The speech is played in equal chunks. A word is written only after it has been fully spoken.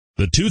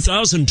The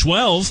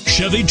 2012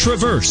 Chevy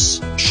Traverse.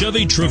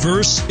 Chevy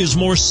Traverse is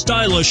more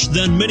stylish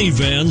than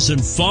minivans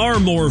and far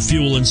more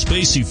fuel and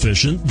space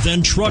efficient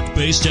than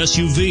truck-based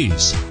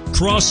SUVs.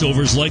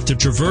 Crossovers like the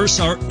Traverse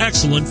are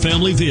excellent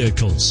family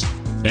vehicles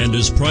and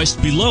is priced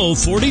below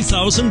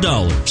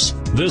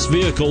 $40,000. This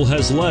vehicle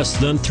has less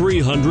than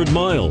 300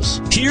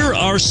 miles. Here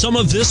are some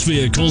of this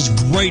vehicle's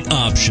great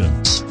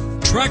options: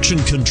 traction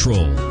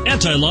control,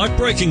 anti-lock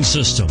braking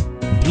system,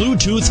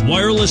 Bluetooth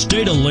wireless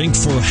data link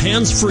for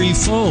hands-free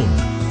phone,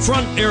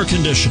 front air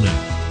conditioning,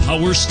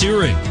 power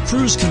steering,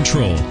 cruise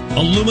control,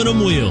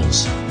 aluminum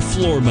wheels,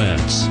 floor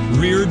mats,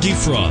 rear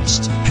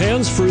defrost,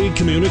 hands-free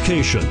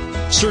communication.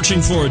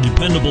 Searching for a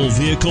dependable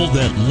vehicle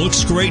that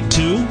looks great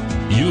too?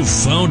 You've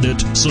found it,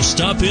 so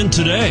stop in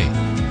today.